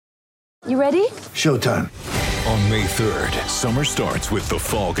You ready? Showtime. On May 3rd, summer starts with The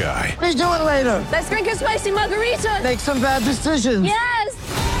Fall Guy. Let's do it later. Let's drink a spicy margarita. Make some bad decisions.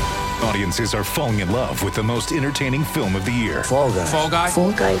 Yes! Audiences are falling in love with the most entertaining film of the year. Fall Guy. Fall Guy?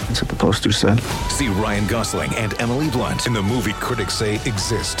 Fall guy. That's what the poster said. See Ryan Gosling and Emily Blunt in the movie critics say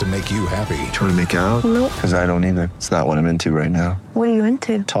exists to make you happy. Trying to make it out? Nope. Because I don't either. It's not what I'm into right now. What are you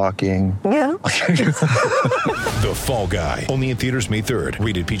into? Talking. Yeah. The Fall Guy. Only in theaters May 3rd.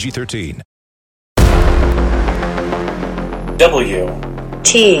 Rated PG-13. W.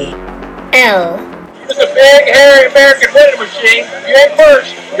 T. L. It's a big, hairy American winning machine. You ain't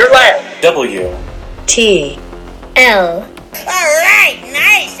first, you're last. W. T. L. All right,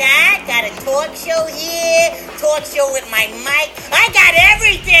 nice, huh? Got a talk show here, talk show with my mic. I got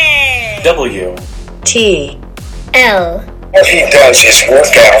everything. W. T. L. What he does is work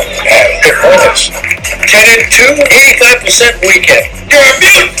out at good bonus. 10 and 2, 85% weekend. You're a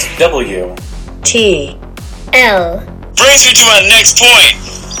mutant. W. T. L. Brings me to my next point.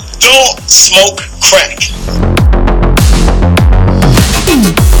 Don't smoke crack.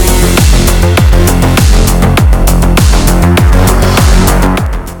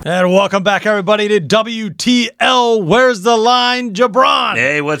 And welcome back, everybody, to WTL. Where's the line, Jabron?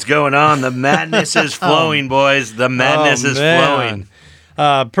 Hey, what's going on? The madness is flowing, boys. The madness is flowing.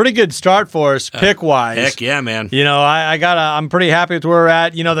 Pretty good start for us, pick-wise. Heck yeah, man. You know, I'm pretty happy with where we're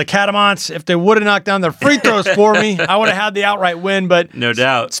at. You know, the Catamounts, if they would have knocked down their free throws for me, I would have had the outright win, but no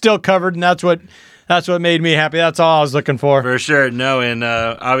doubt, still covered, and that's what made me happy. That's all I was looking for. For sure. No, and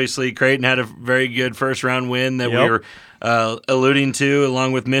obviously Creighton had a very good first-round win that we were alluding to,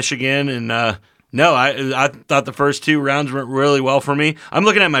 along with Michigan, and no, I thought the first two rounds went really well for me. I'm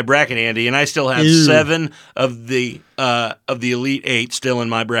looking at my bracket, Andy, and I still have 7 of the Elite 8 still in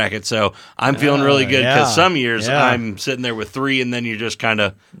my bracket, so I'm feeling really good because some years I'm sitting there with 3, and then you're just kind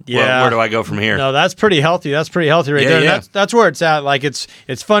of, where do I go from here? No, that's pretty healthy. That's pretty healthy right there. Yeah. That's where it's at. Like it's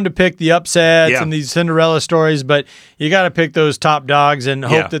fun to pick the upsets and these Cinderella stories, but you got to pick those top dogs and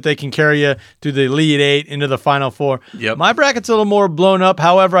hope that they can carry you through the Elite 8 into the Final Four. Yep. My bracket's a little more blown up.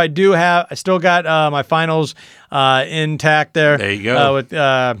 However, I still got my finals intact there. There you go. With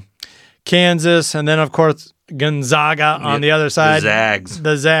Kansas, and then of course Gonzaga on the other side.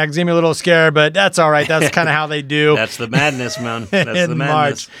 The Zags gave me a little scare, but that's all right. That's kind of how they do. That's the madness, man. That's the madness.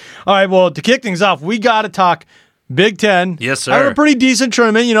 March. All right, well, to kick things off, we got to talk Big Ten. Yes, sir. I have a pretty decent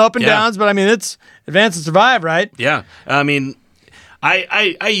tournament, up and downs, but I mean, it's advance and survive, right? Yeah. I mean,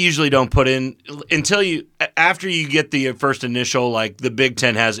 I usually don't put in after you get the first initial, like the Big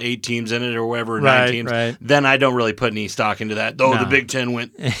Ten has 8 teams in it or whatever, 9 teams. Right. Then I don't really put any stock into that. The Big Ten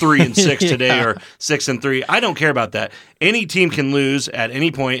went 3-6 today or 6-3. I don't care about that. Any team can lose at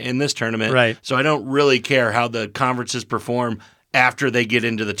any point in this tournament. Right. So I don't really care how the conferences perform after they get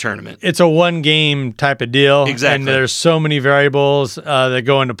into the tournament. It's a one-game type of deal. Exactly. And there's so many variables that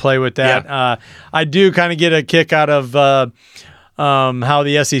go into play with that. Yeah. I do kind of get a kick out of how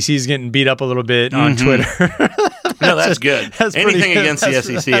the SEC is getting beat up a little bit on Twitter. No, that's good. Anything against the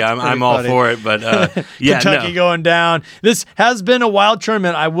SEC, I'm all for it. But Kentucky going down. This has been a wild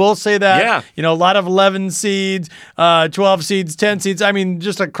tournament. I will say that. Yeah. A lot of 11 seeds, 12 seeds, 10 seeds. I mean,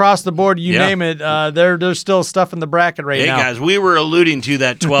 just across the board, you name it. There's still stuff in the bracket right now. Hey, guys, we were alluding to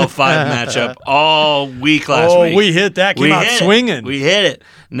that 12-5 matchup all week last week. Oh, we hit that. Came out swinging. We hit it.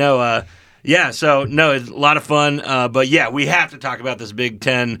 No, it's a lot of fun. But we have to talk about this Big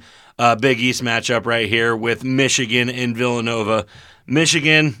Ten, Big East matchup right here with Michigan and Villanova.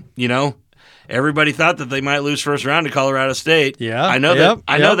 Michigan, everybody thought that they might lose first round to Colorado State. Yeah, I know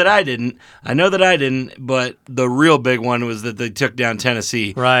that I didn't. But the real big one was that they took down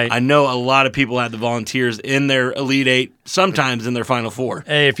Tennessee. Right. I know a lot of people had the Volunteers in their Elite 8, sometimes in their Final Four.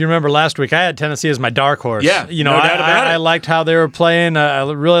 Hey, if you remember last week, I had Tennessee as my dark horse. Yeah, no doubt about it. I liked how they were playing. I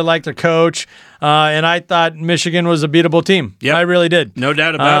really liked the coach. And I thought Michigan was a beatable team. Yep. I really did. No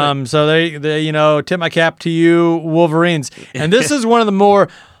doubt about it. So they tip my cap to you, Wolverines. And this is one of the more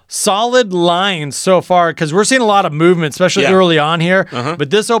solid lines so far because we're seeing a lot of movement, especially early on here.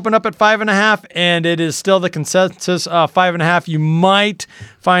 But this opened up at 5.5, and it is still the consensus 5.5. You might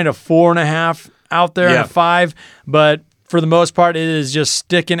find a 4.5 out there and a 5, but for the most part, it is just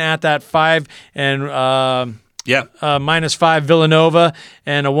sticking at that 5 and -5 Villanova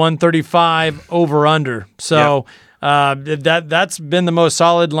and a 135 over under. So that's been the most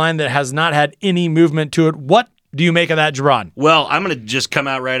solid line that has not had any movement to it. What do you make of that, Jerron? Well, I'm going to just come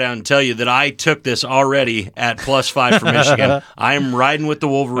out right out and tell you that I took this already at +5 for Michigan. I'm riding with the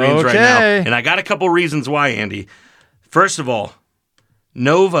Wolverines right now, and I got a couple reasons why, Andy. First of all,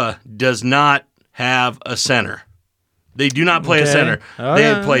 Nova does not have a center. They do not play a center.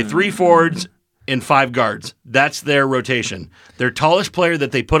 They play 3 forwards and 5 guards. That's their rotation. Their tallest player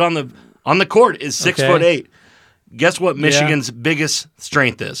that they put on the court is 6'8". Guess what Michigan's biggest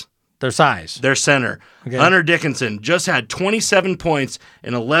strength is? Their size. Their center. Hunter Dickinson just had 27 points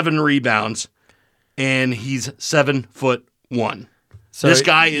and 11 rebounds, and he's 7'1". So this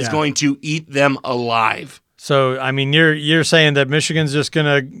guy is going to eat them alive. So, I mean, you're saying that Michigan's just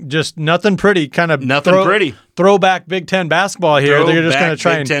going to nothing pretty, kind of throwback Big Ten basketball here. They're just going to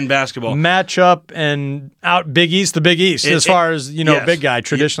try Big Ten basketball. Match up and out Big East the Big East as far as, big guy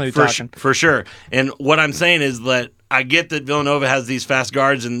traditionally talking. For sure. And what I'm saying is that I get that Villanova has these fast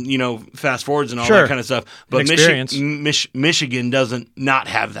guards and, fast forwards and all that kind of stuff. But Michigan doesn't not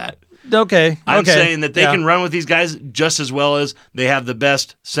have that. Okay. I'm saying that they can run with these guys just as well as they have the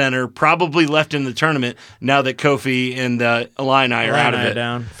best center probably left in the tournament now that Kofi and Illini are out of it.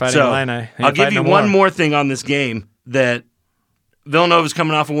 I'll give you one more thing on this game that Villanova's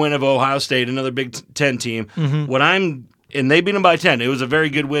coming off a win of Ohio State, another Big Ten team. Mm-hmm. And they beat them by 10. It was a very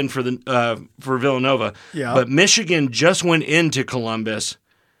good win for Villanova. Yeah. But Michigan just went into Columbus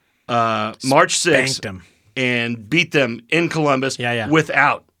March 6th and beat them in Columbus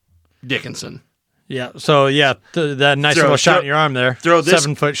without Dickinson. Yeah. So, that nice little shot in your arm there. Throw this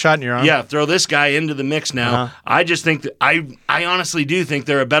 7-foot shot in your arm. Yeah, throw this guy into the mix now. I just think that I honestly do think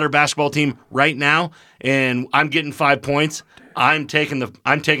they're a better basketball team right now, and I'm getting 5 points. I'm taking the 5.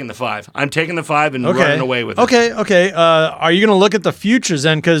 I'm taking the 5 and running away with it. Okay. Are you going to look at the futures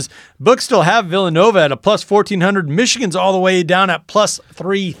then? Because books still have Villanova at a plus 1,400. Michigan's all the way down at plus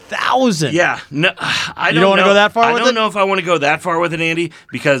 3,000. Yeah. No, I don't want to go that far with it? I don't know if I want to go that far with it, Andy,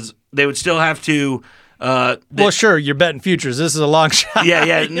 because they would still have to... well, sure, you're betting futures. This is a long shot.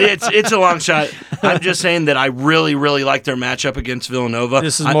 Yeah, it's a long shot. I'm just saying that I really, really like their matchup against Villanova.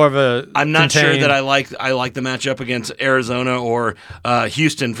 This is more of a. I'm not sure that I like the matchup against Arizona or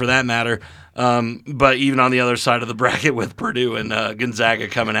Houston for that matter. But even on the other side of the bracket with Purdue and Gonzaga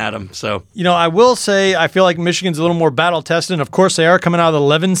coming at them. So I will say I feel like Michigan's a little more battle tested. And of course, they are coming out of the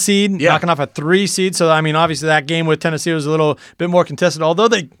 11 seed, knocking off a 3 seed. So I mean, obviously that game with Tennessee was a little bit more contested, although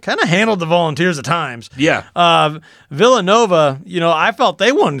they kind of handled the Volunteers at times. Yeah. Villanova, I felt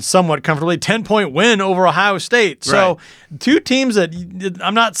they won somewhat comfortably, 10-point win over Ohio State. So two teams that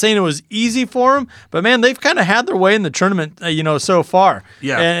I'm not saying it was easy for them, but man, they've kind of had their way in the tournament, so far.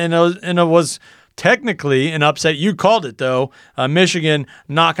 Yeah. And it was technically an upset. You called it though. Michigan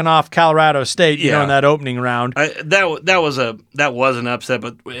knocking off Colorado State, in that opening round. That was an upset,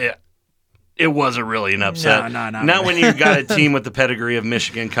 but it wasn't really an upset. No. Not when you got a team with the pedigree of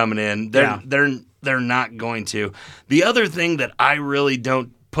Michigan coming in. They're not going to. The other thing that I really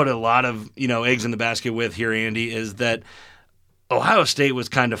don't put a lot of eggs in the basket with here, Andy, is that Ohio State was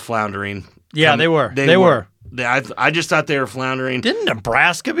kind of floundering. Yeah, they were. They were. I just thought they were floundering. Didn't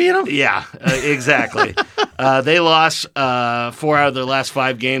Nebraska beat them? Yeah, exactly. They lost 4 out of their last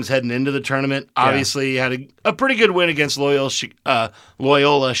 5 games heading into the tournament. Obviously, had a pretty good win against Loyola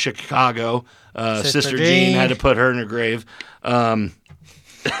Chicago. Sister Jean had to put her in her grave.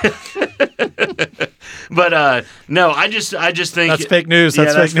 But no, I just think that's fake news.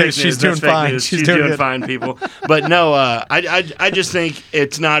 That's fake news. She's doing fine. She's doing fine, people. But no, I just think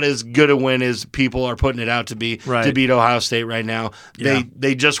it's not as good a win as people are putting it out to be to beat Ohio State right now.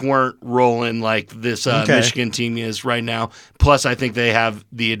 They just weren't rolling like this Michigan team is right now. Plus, I think they have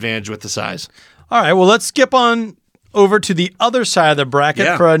the advantage with the size. All right, well, let's skip on over to the other side of the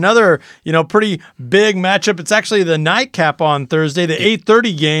bracket for another, pretty big matchup. It's actually the nightcap on Thursday, the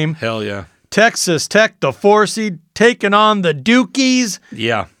 8:30 game. Hell yeah. Texas Tech, the 4 seed, taking on the Dukies.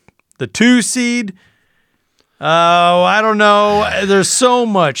 Yeah. The 2 seed. Oh, I don't know. There's so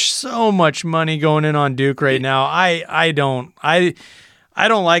much money going in on Duke right now. I don't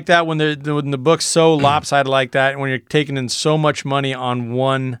like that when the book's so lopsided like that, when you're taking in so much money on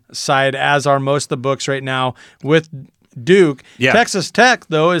one side, as are most of the books right now with Duke. Yeah. Texas Tech,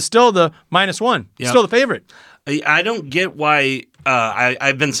 though, is still the -1. Still the favorite. I don't get why.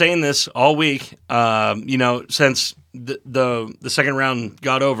 I've been saying this all week, since the second round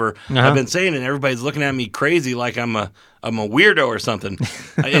got over. I've been saying it, and everybody's looking at me crazy like I'm a weirdo or something.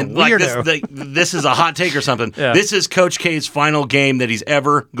 Like this is a hot take or something. Yeah. This is Coach K's final game that he's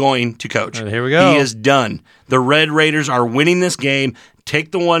ever going to coach. Here we go. He is done. The Red Raiders are winning this game.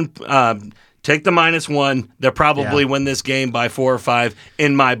 Take the -1. They'll probably win this game by 4 or 5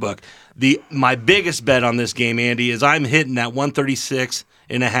 in my book. My biggest bet on this game, Andy, is I'm hitting that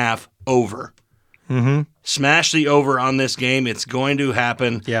 136.5 over. Mm-hmm. Smash the over on this game. It's going to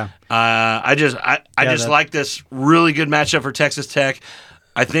happen. Yeah. I just like this really good matchup for Texas Tech.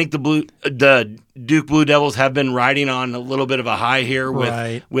 I think the Duke Blue Devils have been riding on a little bit of a high here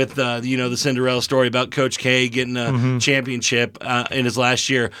with the Cinderella story about Coach K getting a championship in his last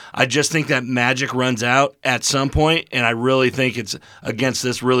year. I just think that magic runs out at some point, and I really think it's against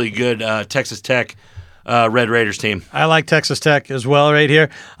this really good Texas Tech Red Raiders team. I like Texas Tech as well right here.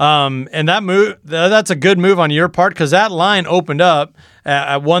 And that move, that's a good move on your part because that line opened up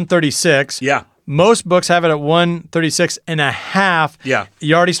at 136. Yeah. Most books have it at 136.5. Yeah.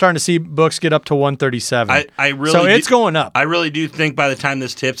 You're already starting to see books get up to 137. I really so it's going up. I really do think by the time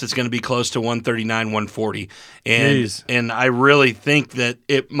this tips, it's going to be close to 139, 140. And I really think that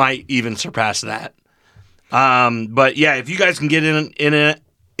it might even surpass that. But yeah, if you guys can get in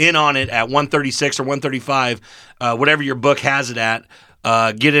on it at 136 or 135, whatever your book has it at,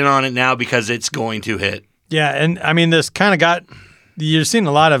 get in on it now because it's going to hit. Yeah, and I mean, this kind of got... You're seeing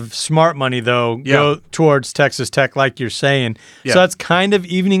a lot of smart money, though, go towards Texas Tech, like you're saying. Yeah. So that's kind of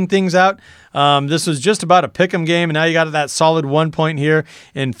evening things out. This was just about a pick'em game, and now you got that solid 1 point here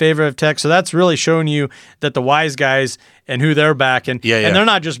in favor of Tech. So that's really showing you that the wise guys and who they're backing. And they're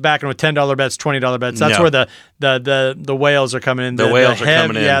not just backing with $10 bets, $20 bets. That's where the whales are coming in. The whales are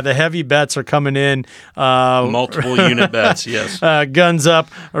coming in. Yeah, the heavy bets are coming in. Multiple unit bets, yes. Guns up,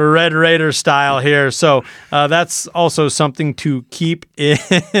 Red Raider style here. So that's also something to keep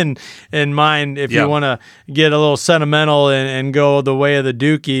in mind if you want to get a little sentimental and go the way of the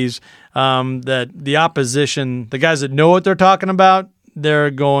Dukies. That the opposition, the guys that know what they're talking about, they're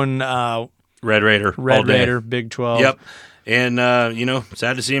going Red Raider, Red Raider, Big 12. Yep, and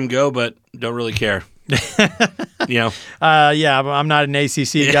sad to see him go, but don't really care. I'm not an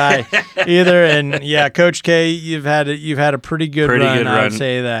ACC guy either, and Coach K, you've had a pretty good run. I would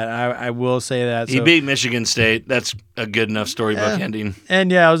say that. I will say that. He beat Michigan State. That's a good enough storybook ending.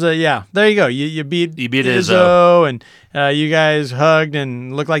 And it was there you go. You beat Izzo, and you guys hugged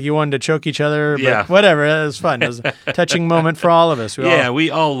and looked like you wanted to choke each other. But whatever. It was fun. It was a touching moment for all of us.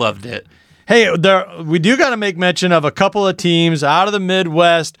 We all loved it. Hey, we do got to make mention of a couple of teams out of the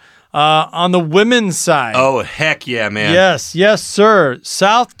Midwest. On the women's side. Oh, heck yeah, man. Yes, sir.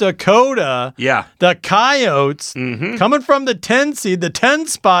 South Dakota. Yeah. The Coyotes coming from the 10 seed, the 10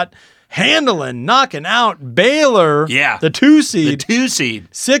 spot, knocking out Baylor. Yeah. The 2 seed.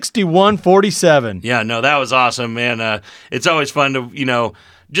 61-47. Yeah, no, that was awesome, man. It's always fun to,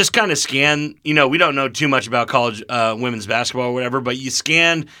 just kind of scan. We don't know too much about college women's basketball or whatever, but you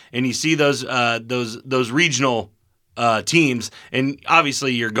scan and you see those regional teams, and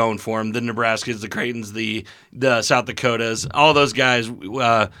obviously you're going for them. The Nebraskas, the Creightons, the South Dakotas, all those guys,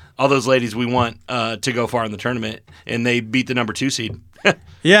 all those ladies we want to go far in the tournament, and they beat the number 2 seed.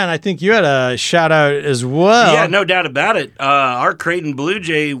 Yeah, and I think you had a shout out as well. Yeah, no doubt about it. Our Creighton Blue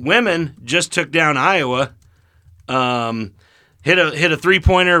Jay women just took down Iowa. Hit a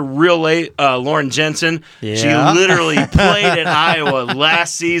 3-pointer real late, Lauren Jensen. Yeah. She literally played at Iowa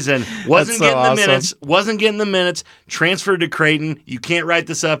last season. Wasn't getting the minutes. Transferred to Creighton. You can't write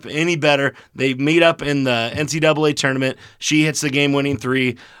this up any better. They meet up in the NCAA tournament. She hits the game-winning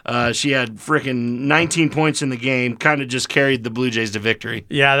 3. She had freaking 19 points in the game. Kind of just carried the Blue Jays to victory.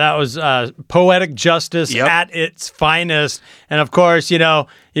 Yeah, that was poetic justice at its finest. And of course, you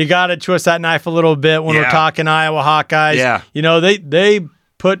got to twist that knife a little bit when we're talking Iowa Hawkeyes. Yeah. They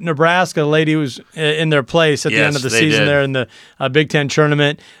put Nebraska, the lady who was in their place at the end of the season there in the Big Ten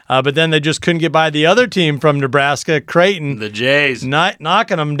tournament. But then they just couldn't get by the other team from Nebraska, Creighton. The Jays.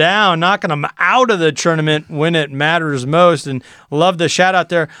 Knocking them down, knocking them out of the tournament when it matters most. And love the shout out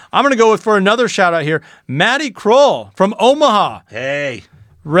there. I'm going to go for another shout out here. Maddie Kroll from Omaha. Hey.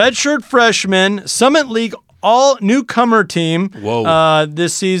 Redshirt freshman, Summit League all newcomer team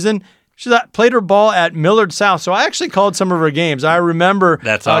this season. She played her ball at Millard South, so I actually called some of her games. I remember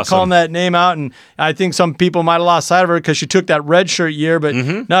That's awesome. Calling that name out, and I think some people might have lost sight of her because she took that redshirt year, but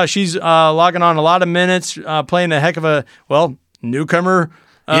no, she's logging on a lot of minutes, playing a heck of a, newcomer.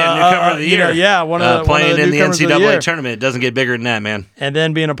 Newcomer of the year. One of the playing in the NCAA the tournament. It doesn't get bigger than that, man. And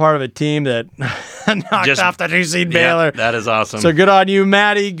then being a part of a team that knocked off the 2-seed Baylor. That is awesome. So good on you,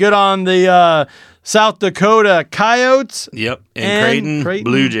 Maddie. Good on the South Dakota Coyotes. Yep. And Creighton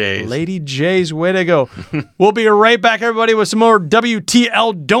Blue Jays. Lady Jays, way to go. We'll be right back, everybody, with some more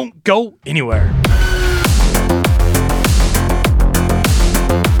WTL. Don't go anywhere.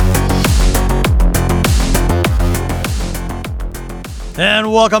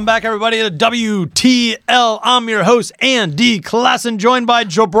 And welcome back, everybody, to WTL. I'm your host, Andy Klassen, joined by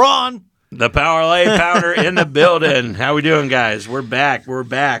Jobron. The Power Lay Powder in the building. How we doing, guys? We're back.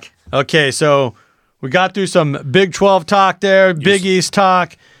 Okay, so we got through some Big 12 talk there, Big East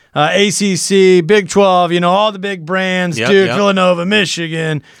talk. ACC, Big 12, all the big brands, Duke, Villanova,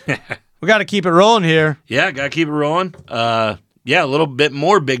 Michigan. We got to keep it rolling here. Yeah, got to keep it rolling. A little bit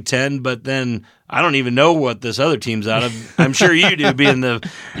more Big Ten, but then I don't even know what this other team's out of. I'm sure you do, being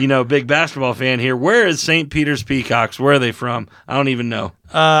the big basketball fan here. Where is St. Peter's Peacocks? Where are they from? I don't even know.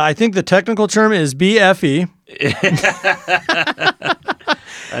 I think the technical term is BFE.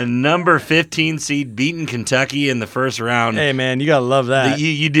 A number 15 seed beating Kentucky in the first round. Hey, man, you got to love that.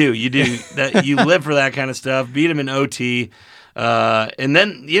 You do. That you live for that kind of stuff. Beat them in OT. And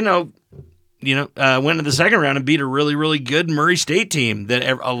then, went to the second round and beat a really, really good Murray State team that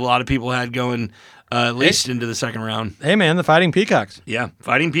a lot of people had going at least into the second round. Hey, man, the Fighting Peacocks. Yeah,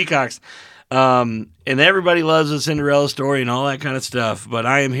 Fighting Peacocks. And everybody loves a Cinderella story and all that kind of stuff. But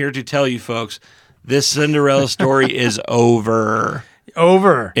I am here to tell you, folks, this Cinderella story is over.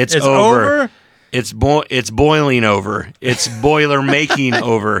 It's over. It's boiling over. It's boiler making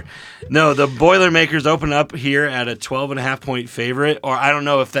over. No, the Boilermakers open up here at a 12.5-point favorite, or I don't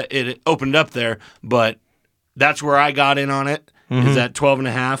know if it opened up there, but that's where I got in on it. Is at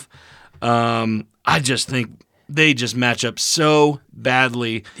 12.5. I just think they just match up so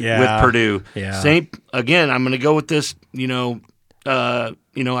badly with Purdue. Yeah. Again, I'm going to go with this. I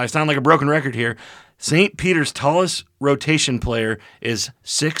sound like a broken record here. St. Peter's tallest rotation player is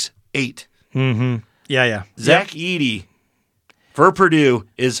 6'8". Mm-hmm. Yeah. Zach Edey for Purdue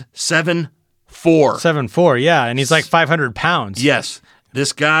is 7'4". 7'4", yeah, and he's like 500 pounds. Yes.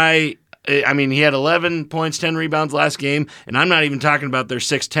 This guy, he had 11 points, 10 rebounds last game, and I'm not even talking about their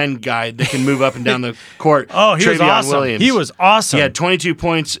 6'10" guy that can move up and down the court. Oh, he was awesome. Williams. He was awesome. He had 22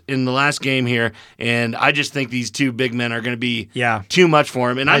 points in the last game here, and I just think these two big men are going to be too much for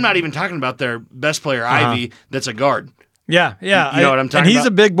him. And I'm not even talking about their best player, Ivy, that's a guard. Yeah. You know what I'm talking about? And he's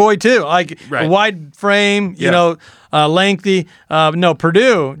a big boy, too. Like, right. A wide frame, lengthy.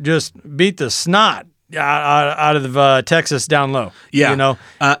 Purdue just beat the snot out of Texas down low. Yeah.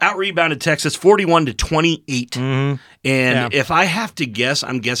 Out-rebounded Texas 41-28. And if I have to guess,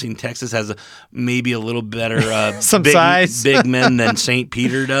 I'm guessing Texas has maybe a little better some size big men than St.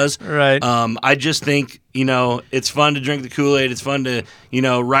 Peter does. Right. I just think it's fun to drink the Kool-Aid. It's fun to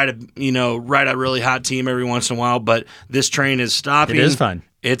ride a really hot team every once in a while. But this train is stopping. It is fun.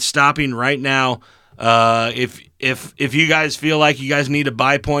 It's stopping right now. If you guys feel like you guys need to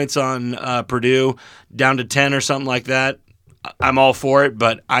buy points on Purdue down to 10 or something like that, I'm all for it,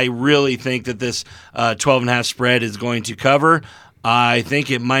 but I really think that this 12.5 spread is going to cover. I think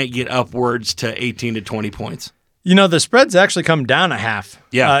it might get upwards to 18 to 20 points. The spread's actually come down a half.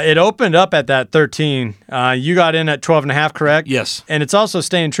 Yeah. It opened up at that 13. You got in at 12.5, correct? Yes. And it's also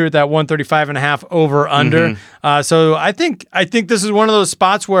staying true at that 135.5 over under. So I think this is one of those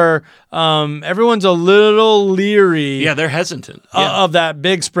spots where everyone's a little leery. Yeah, they're hesitant of that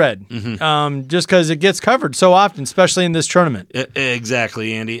big spread, just because it gets covered so often, especially in this tournament.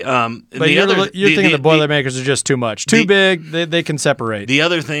 Exactly, Andy. But you're thinking the Boilermakers are just too much, too big. They can separate. The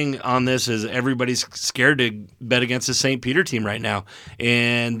other thing on this is everybody's scared to bet against the St. Peter team right now,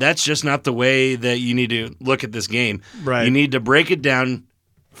 and that's just not the way that you need to look at this game. Right. You need to break it down.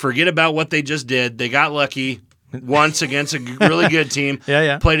 Forget about what they just did. They got lucky once against a really good team.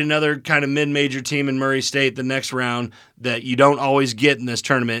 Yeah. Played another kind of mid-major team in Murray State the next round that you don't always get in this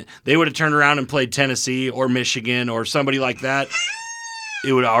tournament. They would have turned around and played Tennessee or Michigan or somebody like that.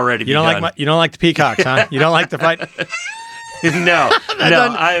 It would already be done. You don't like the Peacocks, huh? You don't like the fight? No.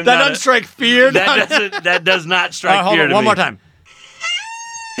 That doesn't strike fear. That does not strike hold fear on, to one me. more time.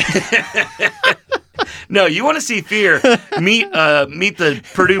 No, you want to see fear? Meet the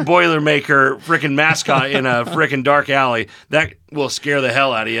Purdue Boilermaker frickin' mascot in a frickin' dark alley. That will scare the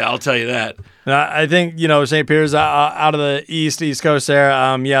hell out of you. I'll tell you that. I think St. Peter's out of the East Coast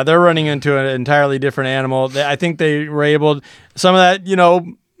there. They're running into an entirely different animal. I think they were able some of that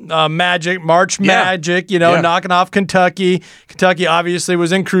magic, knocking off Kentucky. Kentucky obviously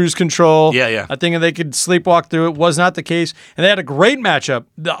was in cruise control. Yeah. I think they could sleepwalk through it. Was not the case. And they had a great matchup.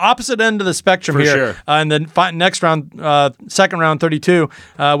 The opposite end of the spectrum For here. Sure. In the next round, second round 32,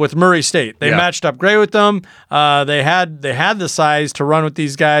 with Murray State. They matched up great with them. They had the size to run with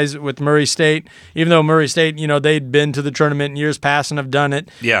these guys with Murray State, even though Murray State, they'd been to the tournament in years past and have done it.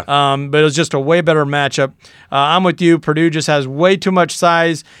 Yeah. But it was just a way better matchup. I'm with you. Purdue just has way too much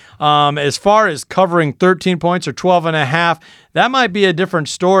size. As far as covering 13 points or 12.5, that might be a different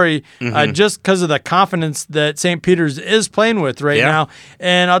story just because of the confidence that St. Peter's is playing with right now.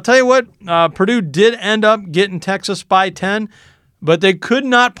 And I'll tell you what, Purdue did end up getting Texas by 10, but they could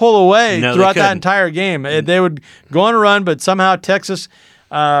not pull away throughout that entire game. They would go on a run, but somehow Texas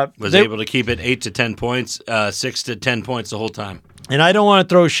was able to keep it 8 to 10 points, 6 to 10 points the whole time. and I don't want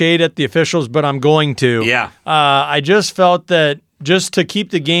to throw shade at the officials, but I'm going to. Yeah. I just felt that just to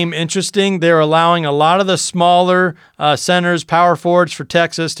keep the game interesting, they're allowing a lot of the smaller centers, power forwards for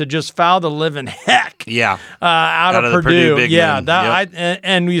Texas to just foul the living heck out of the Purdue. big Yeah, men.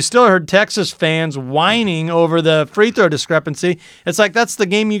 and we still heard Texas fans whining over the free throw discrepancy. It's like that's the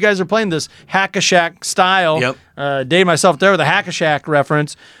game you guys are playing, this hack-a-shack style. Yep. Dated myself there with a hack-a-shack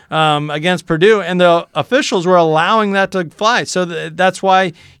reference against Purdue, and the officials were allowing that to fly. So that's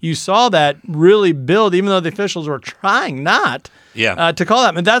why you saw that really build, even though the officials were trying not to call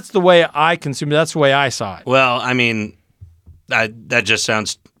that. And that's the way I consumed it. That's the way I saw it. Well, I mean, that just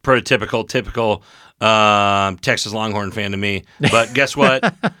sounds typical Texas Longhorn fan to me. But guess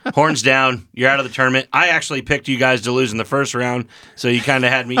what? Horns down. You're out of the tournament. I actually picked you guys to lose in the first round, so you kind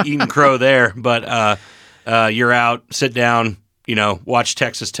of had me eating crow there. But you're out. Sit down. Watch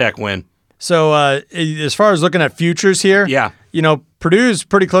Texas Tech win. So as far as looking at futures here, Purdue's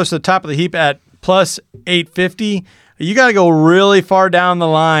pretty close to the top of the heap at plus 850. You got to go really far down the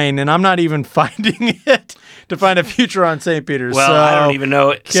line, and I'm not even finding it to find a future on St. Peter's. Well, I don't even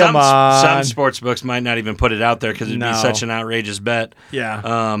know. Some sports books might not even put it out there because it'd be such an outrageous bet.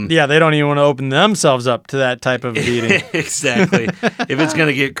 Yeah. They don't even want to open themselves up to that type of beating. Exactly. If it's going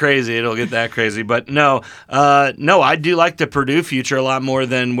to get crazy, it'll get that crazy. But no, I do like the Purdue future a lot more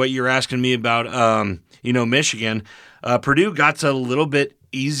than what you're asking me about, Michigan. Purdue got a little bit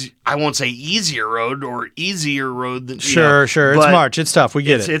easy. I won't say easier road than sure. It's March. It's tough. We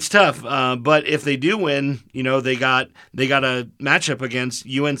get it. It's tough. But if they do win, they got a matchup against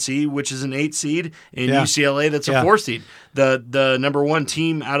UNC, which is an 8 seed, and UCLA that's a 4 seed. The number 1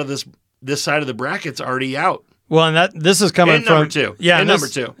 team out of this side of the bracket's already out. Well, and this is coming and from number 2. Yeah, and number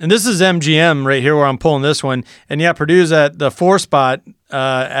 2. And this is MGM right here where I'm pulling this one. And Purdue's at the 4 spot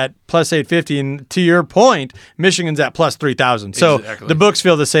at plus 850. And to your point, Michigan's at plus 3,000. So the books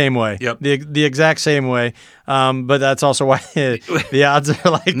feel the same way. Yep. The exact same way. But that's also why the odds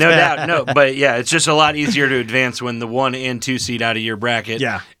are like no that. doubt. No, but it's just a lot easier to advance when the 1 and 2 seed out of your bracket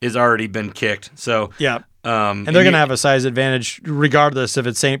is already been kicked. So and they're going to have a size advantage regardless if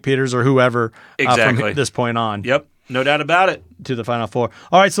it's St. Peter's or whoever from this point on. Yep, no doubt about it. To the Final Four.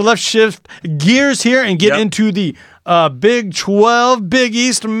 All right, so let's shift gears here and get into the Big 12 Big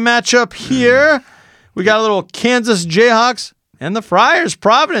East matchup here. We got a little Kansas Jayhawks and the Friars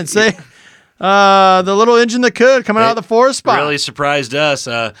Providence. They the little engine that could coming out of the 4 spot. Really surprised us.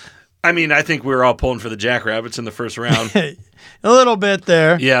 I think we were all pulling for the Jackrabbits in the first round. A little bit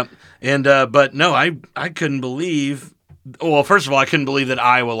there. Yeah. And but no, I couldn't believe. Well, first of all, I couldn't believe that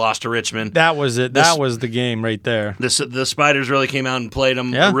Iowa lost to Richmond. That was it. That was the game right there. The Spiders really came out and played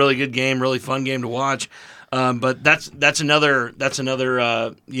them. A really good game, really fun game to watch. But that's another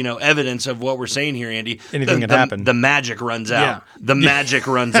evidence of what we're saying here, Andy. Anything can happen. The magic runs out. Yeah. The magic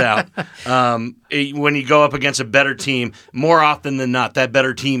runs out. When you go up against a better team, more often than not, that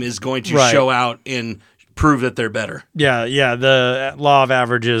better team is going to show out and prove that they're better. Yeah, the law of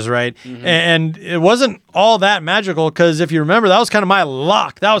averages, right? Mm-hmm. And it wasn't all that magical because if you remember, that was kind of my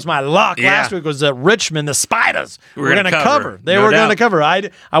lock. That was my lock last week was that Richmond, the Spiders, were going to cover. They were going to cover.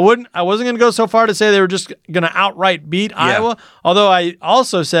 I wasn't going to go so far to say they were just going to outright beat Iowa, although I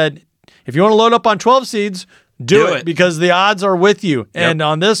also said if you want to load up on 12 seeds, do it because the odds are with you. Yep. And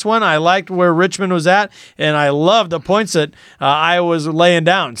on this one, I liked where Richmond was at, and I loved the points that Iowa was laying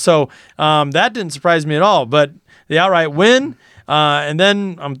down. So that didn't surprise me at all. But the outright win, and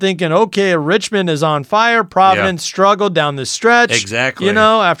then I'm thinking, okay, Richmond is on fire. Providence struggled down the stretch. Exactly.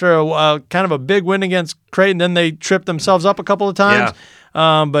 After a kind of a big win against Creighton, then they tripped themselves up a couple of times.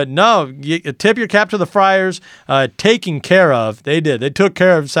 Yeah. But no, you tip your cap to the Friars. Taking care of, they did. They took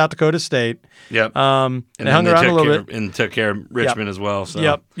care of South Dakota State. Yep. And they hung around a little bit and took care of Richmond as well.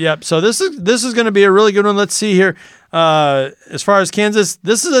 So. Yep. So this is going to be a really good one. Let's see here. As far as Kansas,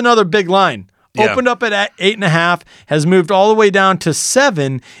 this is another big line. Yeah. Opened up at 8.5, has moved all the way down to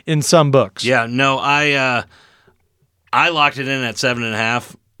 7 in some books. Yeah. No, I locked it in at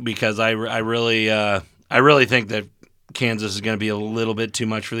 7.5 because I really think that Kansas is going to be a little bit too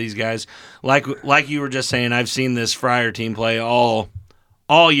much for these guys. Like you were just saying, I've seen this Friar team play all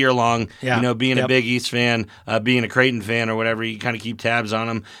year long. Yeah. Being a Big East fan, being a Creighton fan or whatever, you kind of keep tabs on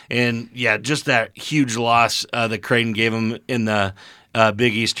them. And just that huge loss that Creighton gave them in the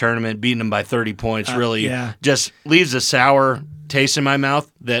Big East tournament, beating them by 30 points, really just leaves a sour taste in my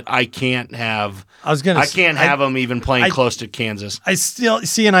mouth that I can't have. I can't have them even playing close to Kansas. I still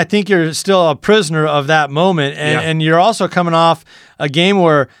see, and I think you're still a prisoner of that moment, and you're also coming off a game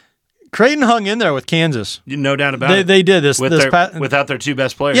where Creighton hung in there with Kansas. No doubt about it. They did without their two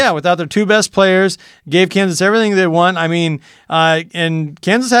best players. Yeah, without their two best players, gave Kansas everything they want. I mean, and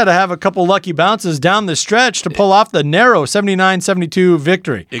Kansas had to have a couple lucky bounces down the stretch to pull off the narrow 79-72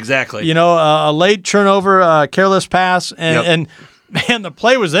 victory. Exactly. A late turnover, careless pass, and man, the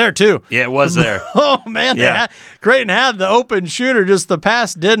play was there too. Yeah, it was there. Oh man, Creighton had the open shooter, just the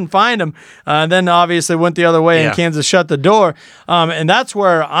pass didn't find him. Then obviously went the other way, and Kansas shut the door. And that's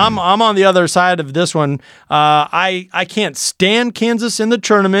where I'm on the other side of this one. I can't stand Kansas in the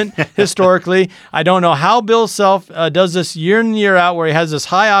tournament historically. I don't know how Bill Self does this year in year out, where he has this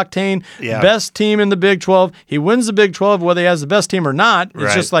high octane best team in the Big 12. He wins the Big 12 whether he has the best team or not.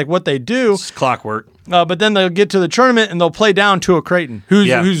 It's just like what they do. It's clockwork. But then they'll get to the tournament and they'll play down to a Creighton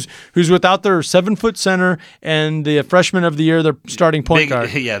who's without their 7-foot center and the freshman of the year, their starting point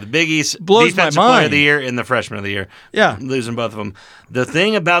guard. Yeah, the Big East blows defensive my mind. Player of the year and the freshman of the year. Yeah, losing both of them. The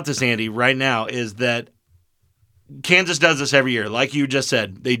thing about this, Andy, right now is that Kansas does this every year. Like you just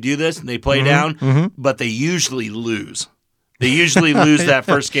said, they do this and they play down, but they usually lose. They usually lose that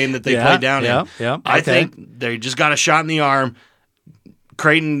first game that they play down in. Yeah, I think they just got a shot in the arm.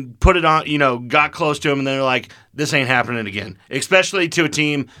 Creighton put it on, got close to him, and they're like, this ain't happening again. Especially to a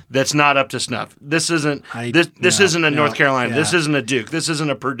team that's not up to snuff. This isn't isn't a North Carolina. Yeah. This isn't a Duke. This isn't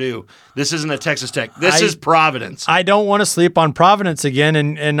a Purdue. This isn't a Texas Tech. This is Providence. I don't want to sleep on Providence again,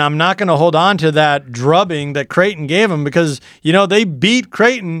 and I'm not going to hold on to that drubbing that Creighton gave them because, they beat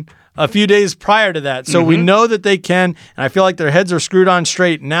Creighton a few days prior to that. So we know that they can, and I feel like their heads are screwed on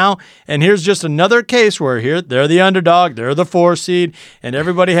straight now. And here's just another case where they're the underdog, they're the 4 seed, and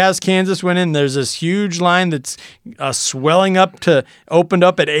everybody has Kansas winning. There's this huge line that's swelling up to opened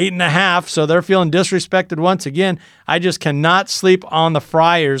up at 8.5, so they're feeling disrespected once again. I just cannot sleep on the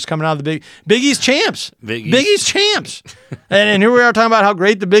Friars coming out of the Big East champs. Big East champs. and here we are talking about how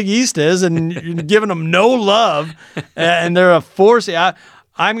great the Big East is, and you're giving them no love, and they're a 4 seed.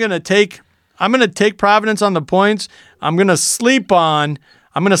 I'm gonna take Providence on the points. I'm gonna sleep on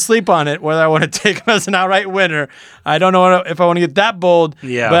it whether I want to take them as an outright winner. I don't know if I want to get that bold.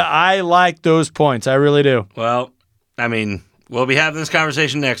 Yeah. But I like those points. I really do. Well, I mean, we'll be having this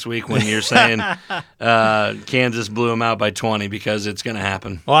conversation next week when you're saying Kansas blew them out by 20 because it's going to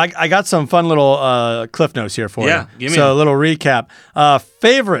happen. Well, I got some fun little cliff notes here for you. Yeah, give me a little recap.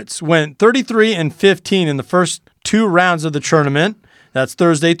 Favorites went 33-15 in the first 2 rounds of the tournament. That's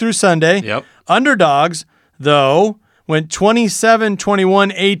Thursday through Sunday. Yep. Underdogs, though, went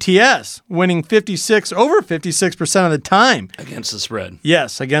 27-21 ATS, winning over 56% of the time. Against the spread.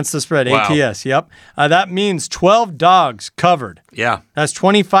 Yes, against the spread, wow. ATS, yep. That means 12 dogs covered. Yeah. That's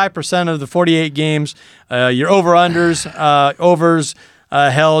 25% of the 48 games. Your over-unders, overs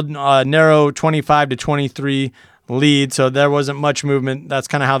held narrow 25-23 lead, so there wasn't much movement. That's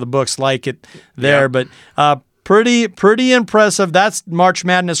kind of how the books like it there, yep. But pretty impressive. That's March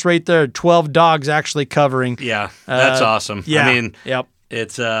Madness right there. 12 dogs actually covering. Yeah, that's awesome. Yeah. I mean, yep.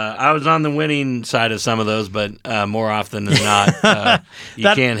 It's I was on the winning side of some of those, but more often than not, you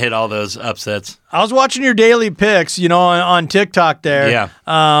can't hit all those upsets. I was watching your daily picks, on TikTok there. Yeah.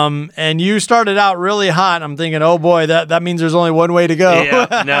 And you started out really hot. I'm thinking, oh boy, that means there's only one way to go.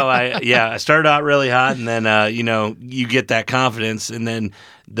 Yeah. No, I started out really hot, and then you get that confidence, and then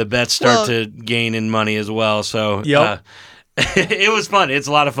the bets start to gain in money as well. So yep. It was fun. It's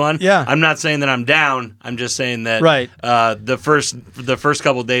a lot of fun. Yeah. I'm not saying that I'm down. I'm just saying that the first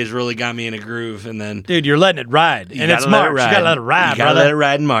couple of days really got me in a groove, and then dude, you're letting it ride, and it's March. You gotta let it ride. You gotta let it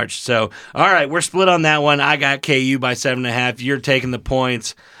ride in March. So all right, we're split on that one. I got KU by 7.5. You're taking the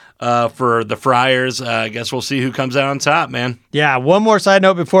points for the Friars. I guess we'll see who comes out on top, man. Yeah. One more side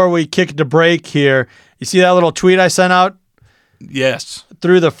note before we kick it to break here. You see that little tweet I sent out? Yes.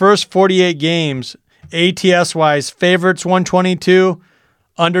 Through the first 48 games, ATS-wise, favorites 122,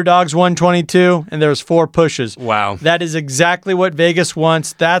 underdogs 122, and there's 4 pushes. Wow. That is exactly what Vegas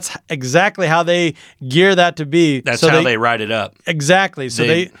wants. That's exactly how they gear that to be. That's how they ride it up. Exactly. So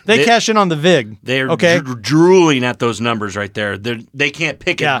they cash in on the VIG. They're drooling at those numbers right there. They can't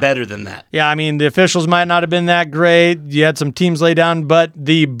pick it better than that. Yeah, I mean, the officials might not have been that great. You had some teams lay down, but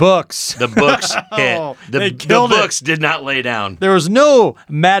the books. The books hit. They killed the books did not lay down. There was no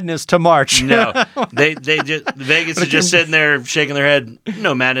madness to March. No. Vegas is just sitting there shaking their head.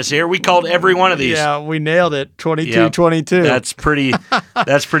 No madness here. We called every one of these. Yeah, we nailed it. 22-22.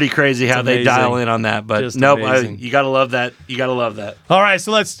 That's pretty crazy how they dial in on that. But nope, you got to love that. You got to love that. All right,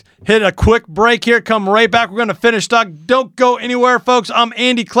 so let's hit a quick break here. Come right back. We're going to finish talk. Don't go anywhere, folks. I'm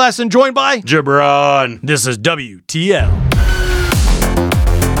Andy Klessen, joined by Gibran. This is WTL.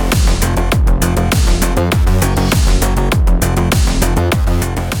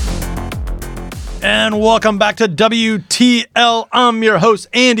 And welcome back to WTL. I'm your host,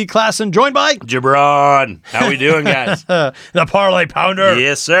 Andy Klassen, joined by Gibran. How we doing, guys? the Parlay Pounder.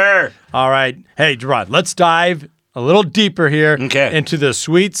 Yes, sir. All right. Hey, Gerard, let's dive a little deeper here into the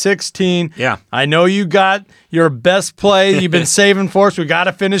Sweet 16. Yeah. I know you got your best play you've been saving for us. We got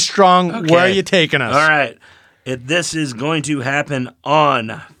to finish strong. Okay. Where are you taking us? All right. This is going to happen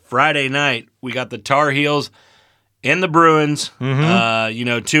on Friday night. We got the Tar Heels and the Bruins.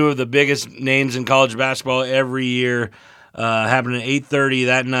 Two of the biggest names in college basketball every year. Happening at 8:30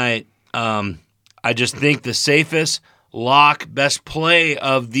 that night. I just think the safest lock, best play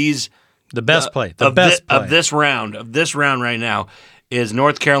of these. The best play. Of this round right now is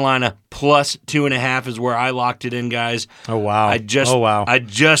North Carolina plus 2.5 is where I locked it in, guys. Oh, wow. I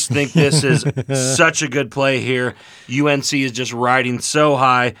just think this is such a good play here. UNC is just riding so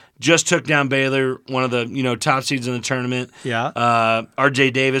high. Just took down Baylor, one of the top seeds in the tournament. Yeah.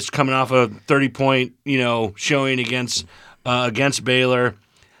 RJ Davis coming off a 30-point showing against Baylor.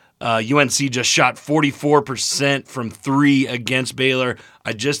 UNC just shot 44% from 3 against Baylor.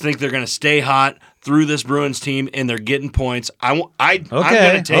 I just think they're going to stay hot through this Bruins team, and they're getting points. I'm going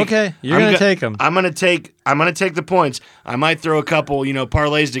to take. Okay, you're going to take them. I'm going to take the points. I might throw a couple,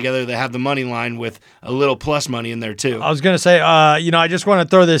 parlays together that have the money line with a little plus money in there too. I was going to say, I just want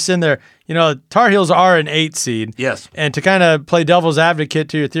to throw this in there. Tar Heels are an 8 seed. Yes. And to kind of play devil's advocate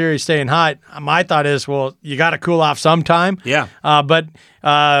to your theory, staying hot, my thought is, well, you got to cool off sometime. Yeah. But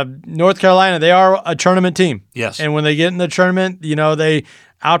North Carolina, they are a tournament team. Yes. And when they get in the tournament, they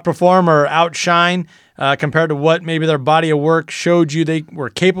outperform or outshine compared to what maybe their body of work showed you they were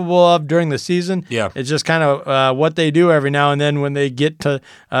capable of during the season. Yeah. It's just kind of what they do every now and then when they get to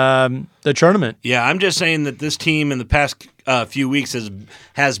the tournament. Yeah, I'm just saying that this team in the past few weeks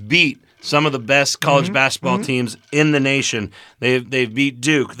has beat some of the best college basketball teams in the nation. They've beat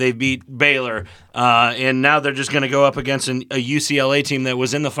Duke, they've beat Baylor, and now they're just going to go up against a UCLA team that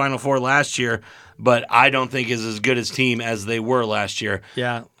was in the Final Four last year, but I don't think is as good a team as they were last year.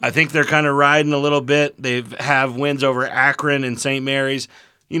 Yeah. I think they're kind of riding a little bit. They have wins over Akron and St. Mary's.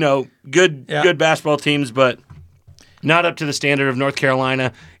 Good basketball teams, but not up to the standard of North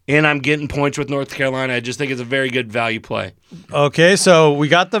Carolina. And I'm getting points with North Carolina. I just think it's a very good value play. Okay, so we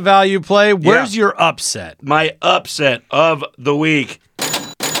got the value play. Where's your upset? My upset of the week.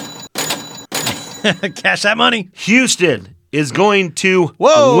 Cash that money. Houston is going to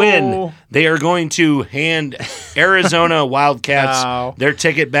win. They are going to hand Arizona Wildcats their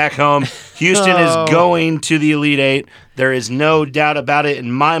ticket back home. Houston is going to the Elite Eight. There is no doubt about it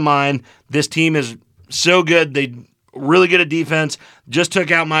in my mind. This team is so good. They really good at defense. Just took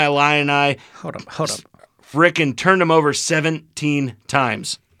out my Illini. Hold up. Frickin' turned them over 17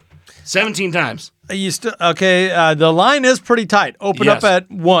 times. 17 times. The line is pretty tight. Opened up at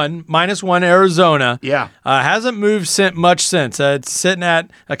 -1 Arizona. Yeah. Hasn't moved much since. It's sitting at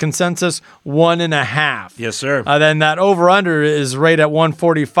a consensus 1.5. Yes, sir. Then that over-under is right at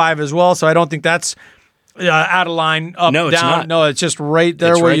 145 as well, so I don't think that's out of line, up, no, it's down. not. No, it's just right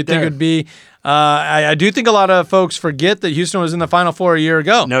there where you think it would be. I do think a lot of folks forget that Houston was in the Final Four a year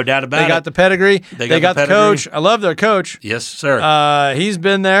ago. No doubt about it. They got the pedigree. They got the coach. I love their coach. Yes, sir. He's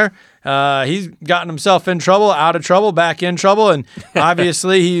been there. He's gotten himself in trouble, out of trouble, back in trouble, and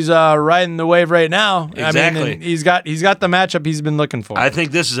obviously he's riding the wave right now. Exactly. I mean, he's got the matchup he's been looking for. I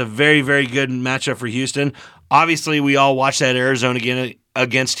think this is a very, very good matchup for Houston. Obviously, we all watched that Arizona game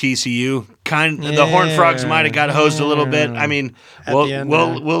against TCU. The Horned Frogs might have got hosed a little bit. I mean,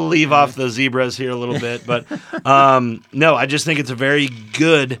 we'll leave off the zebras here a little bit, but no, I just think it's a very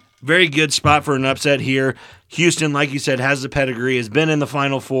good spot for an upset here. Houston, like you said, has the pedigree, has been in the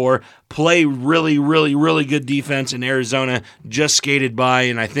Final Four, play really, really, really good defense, and Arizona just skated by,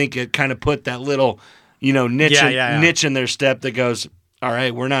 and I think it kind of put that little, niche in their step that goes, all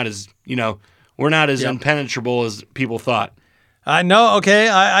right, we're not as impenetrable as people thought. I know. Okay,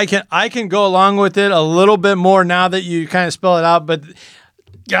 I can go along with it a little bit more now that you kind of spell it out, but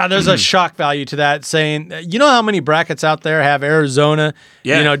God, there's a shock value to that. Saying, how many brackets out there have Arizona,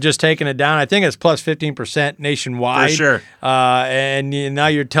 just taking it down? I think it's plus 15% nationwide. For sure. And now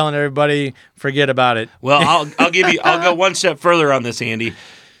you're telling everybody, forget about it. Well, I'll go one step further on this, Andy.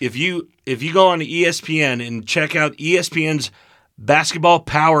 If you go on to ESPN and check out ESPN's Basketball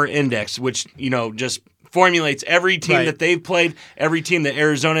Power Index, which just formulates every team that they've played, every team that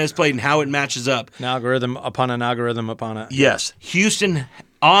Arizona has played, and how it matches up. An algorithm upon an algorithm upon it. Yes. Houston,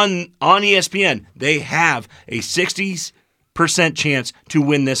 on ESPN, they have a 60% chance to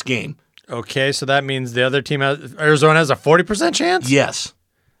win this game. Okay, so that means the other team, Arizona, has a 40% chance? Yes.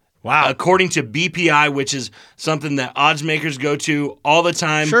 Wow. According to BPI, which is something that odds makers go to all the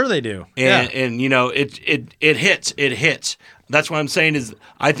time. Sure they do. And you know, it hits. It hits. That's what I'm saying is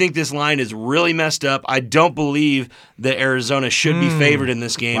I think this line is really messed up. I don't believe that Arizona should be favored in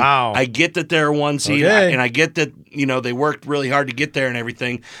this game. Wow. I get that they're a 1 seed, and I get that, you know, they worked really hard to get there and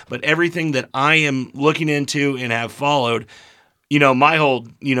everything, but everything that I am looking into and have followed, you know, my whole,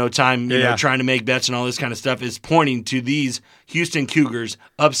 you know, time, you know, trying to make bets and all this kind of stuff is pointing to these Houston Cougars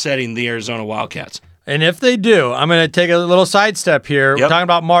upsetting the Arizona Wildcats. And if they do, I'm going to take a little sidestep here. Yep. We're talking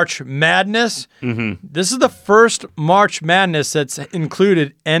about March Madness. Mm-hmm. This is the first March Madness that's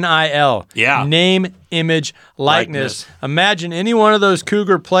included NIL. Yeah. Name, image, likeness. Imagine any one of those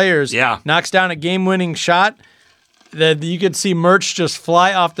Cougar players knocks down a game-winning shot, that you could see merch just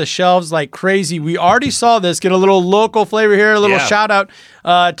fly off the shelves like crazy. We already saw this. Get a little local flavor here, a little shout-out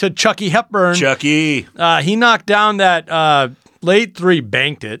to Chucky Hepburn. Chucky. He knocked down that... late three,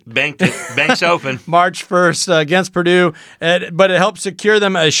 banked it. Banks open. March 1st against Purdue, but it helped secure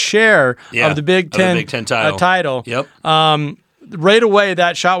them a share of the Big Ten, title. Yep. Right away,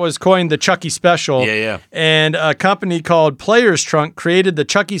 that shot was coined the Chucky Special. Yeah. And a company called Players Trunk created the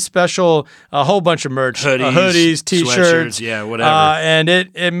Chucky Special, a whole bunch of merch. Hoodies, T-shirts. Whatever. And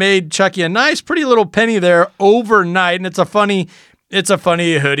it made Chucky a nice, pretty little penny there overnight, and it's a funny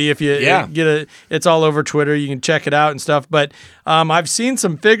hoodie. If you get it, it's all over Twitter. You can check it out and stuff. But I've seen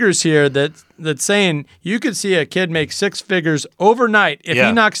some figures here that's saying you could see a kid make 6 figures overnight if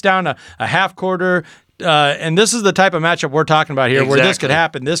he knocks down a half quarter. And this is the type of matchup we're talking about here, where this could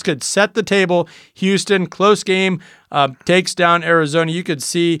happen. This could set the table. Houston, close game, takes down Arizona. You could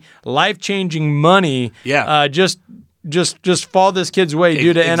see life-changing money. Just fall this kid's way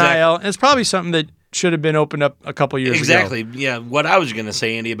due to NIL. And it's probably something that should have been opened up a couple years ago. Exactly. Yeah. What I was going to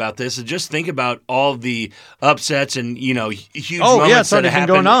say, Andy, about this is just think about all the upsets and, you know, huge moments that have happened,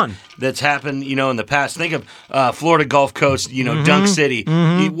 going on. That's happened, you know, in the past. Think of Florida Gulf Coast, you know, Dunk City,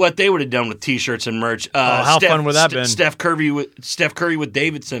 what they would have done with T-shirts and merch. How fun would that been? Steph Curry with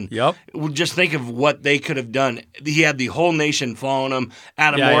Davidson. Yep. Just think of what they could have done. He had the whole nation following him.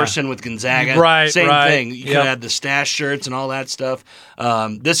 Adam Morrison with Gonzaga. Same thing. You could have had the stash shirts and all that stuff.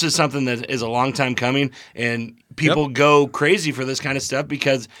 This is something that is a long time coming, and people go crazy for this kind of stuff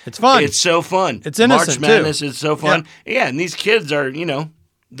because it's fun. It's so fun. It's innocent, March Madness is so fun. Yeah, and these kids are, you know,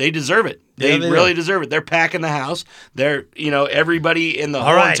 they deserve it. They really deserve it. They're packing the house. They're, you know, everybody in the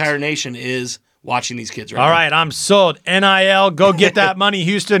whole entire nation is watching these kids right now. All right, I'm sold. NIL, go get that money,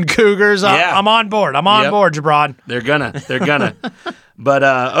 Houston Cougars. I'm on board. I'm on board, Jabron. They're gonna. But,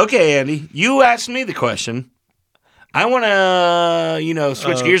 okay, Andy, you asked me the question. I want to, you know,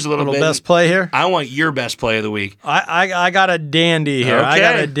 switch gears a little bit. Best play here? I want your best play of the week. I got a dandy here. Okay. I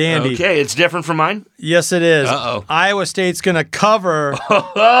got a dandy. Okay, it's different from mine? Yes, it is. Uh-oh. Iowa State's going to cover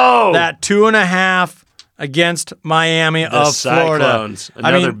that 2.5 against Miami of Florida. Cyclones.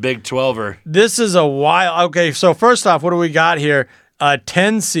 Another Big 12er. This is a wild. Okay, so first off, what do we got here? A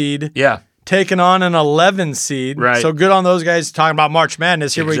 10 seed. Yeah. Taking on an 11 seed. Right. So good on those guys talking about March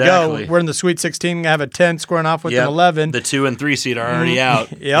Madness. Here we go. We're in the Sweet 16. Going to have a 10 squaring off with an 11. The 2 and 3 seed are already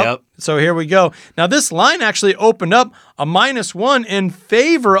out. Yep. So here we go. Now this line actually opened up a -1 in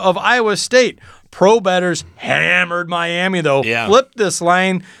favor of Iowa State. Pro bettors hammered Miami though. Yeah. Flipped this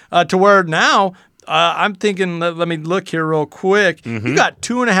line to where now I'm thinking, let me look here real quick. You got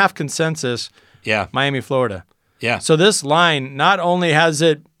 2.5 consensus. Yeah. Miami, Florida. Yeah. So this line not only has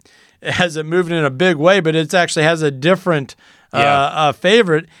it moved in a big way, but it actually has a different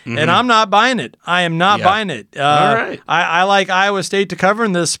favorite, and I'm not buying it. I am not buying it. All right. I like Iowa State to cover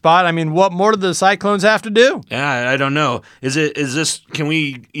in this spot. I mean, what more do the Cyclones have to do? Yeah, I don't know. Is this? Can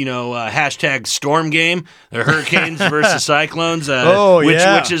we, you know, hashtag storm game? The Hurricanes versus Cyclones.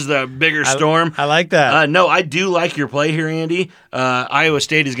 Which is the bigger storm? I like that. No, I do like your play here, Andy. Iowa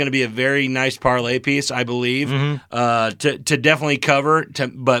State is going to be a very nice parlay piece, I believe, to definitely cover,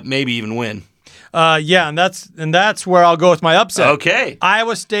 but maybe even win. And that's where I'll go with my upset. Okay.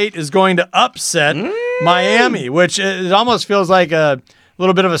 Iowa State is going to upset Miami, which it almost feels like a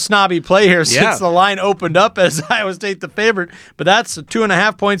little bit of a snobby play here since the line opened up as Iowa State the favorite. But that's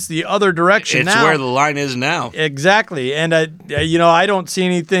 2.5 points the other direction now. It's where the line is now. Exactly. And, I don't see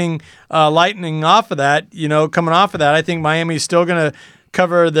anything lightening off of that, coming off of that. I think Miami's still going to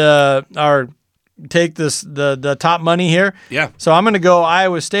cover take the top money here. Yeah. So I'm going to go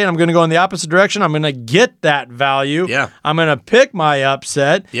Iowa State. I'm going to go in the opposite direction. I'm going to get that value. Yeah. I'm going to pick my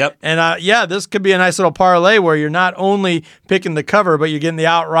upset. Yep. And this could be a nice little parlay where you're not only picking the cover, but you're getting the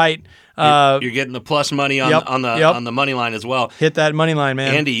outright You're getting the plus money on the money line as well. Hit that money line,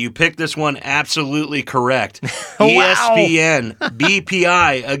 man. Andy, you picked this one absolutely correct. Wow. ESPN,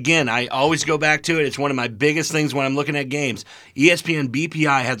 BPI, again, I always go back to it. It's one of my biggest things when I'm looking at games. ESPN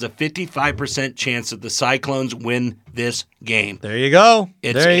BPI has a 55% chance that the Cyclones win this game. There you go.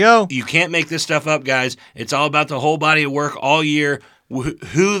 You can't make this stuff up, guys. It's all about the whole body of work all year.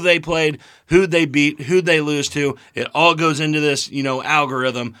 Who they played, who they beat, who they lose to. It all goes into this,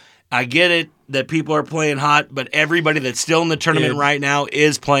 algorithm. I get it that people are playing hot, but everybody that's still in the tournament right now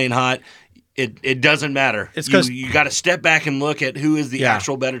is playing hot. It doesn't matter. It's because you got to step back and look at who is the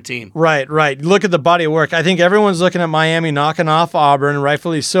actual better team. Right. Look at the body of work. I think everyone's looking at Miami knocking off Auburn, and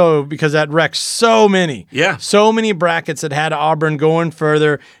rightfully so, because that wrecked so many brackets that had Auburn going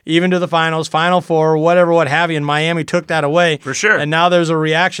further, even to the finals, Final Four, whatever, what have you, and Miami took that away. For sure. And now there's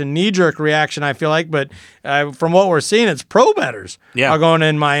a knee-jerk reaction, I feel like, but from what we're seeing, it's pro bettors are going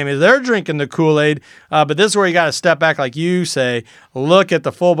in Miami. They're drinking the Kool-Aid, but this is where you got to step back, like you say, look at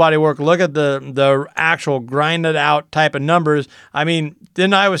the full body work, look at the actual grinded out type of numbers. I mean,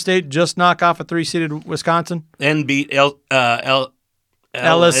 didn't Iowa State just knock off a 3-seeded Wisconsin and beat LSU, the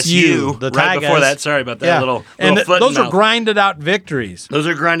right Tigers. Before that? Sorry about that little foot those mouth. are grinded out victories. Those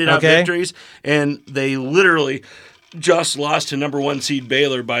are grinded out victories, and they literally just lost to number 1 seed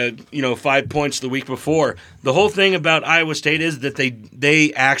Baylor by 5 points the week before. The whole thing about Iowa State is that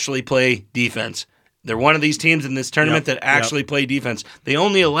they actually play defense. They're one of these teams in this tournament that actually play defense. They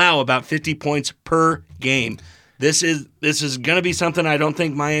only allow about 50 points per game. This is going to be something I don't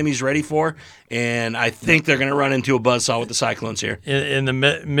think Miami's ready for, and I think they're going to run into a buzzsaw with the Cyclones here. In the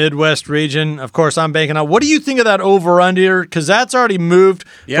Midwest region, of course, I'm banking on. What do you think of that over-under? Because that's already moved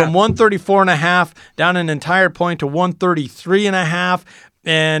from 134.5 down an entire point to 133.5.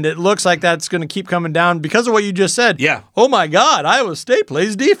 And it looks like that's going to keep coming down because of what you just said. Yeah. Oh my God, Iowa State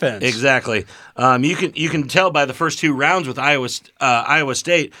plays defense. Exactly. You can tell by the first 2 rounds with Iowa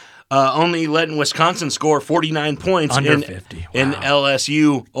State only letting Wisconsin score 49 points under 50. Wow. And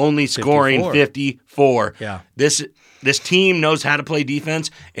LSU only scoring 54. Yeah. This team knows how to play defense,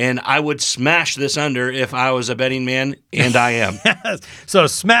 and I would smash this under if I was a betting man, and I am. So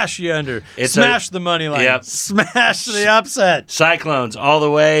smash the under. Smash the money line. Yep. Smash the upset. Cyclones all the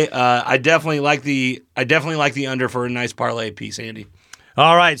way. I definitely like the under for a nice parlay piece, Andy.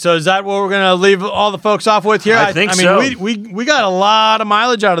 All right, so is that what we're going to leave all the folks off with here? I think so. We got a lot of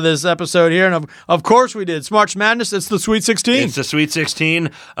mileage out of this episode here, and of course we did. March Madness, it's the Sweet 16. It's the Sweet 16.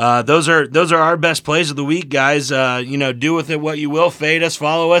 Those are our best plays of the week, guys. Do with it what you will. Fade us,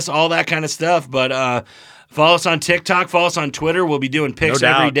 follow us, all that kind of stuff. But follow us on TikTok, follow us on Twitter. We'll be doing picks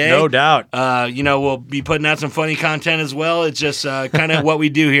every day. No doubt. We'll be putting out some funny content as well. It's just kind of what we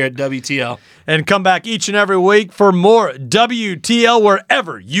do here at WTL. And come back each and every week for more WTL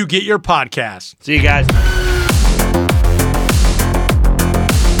wherever you get your podcasts. See you guys.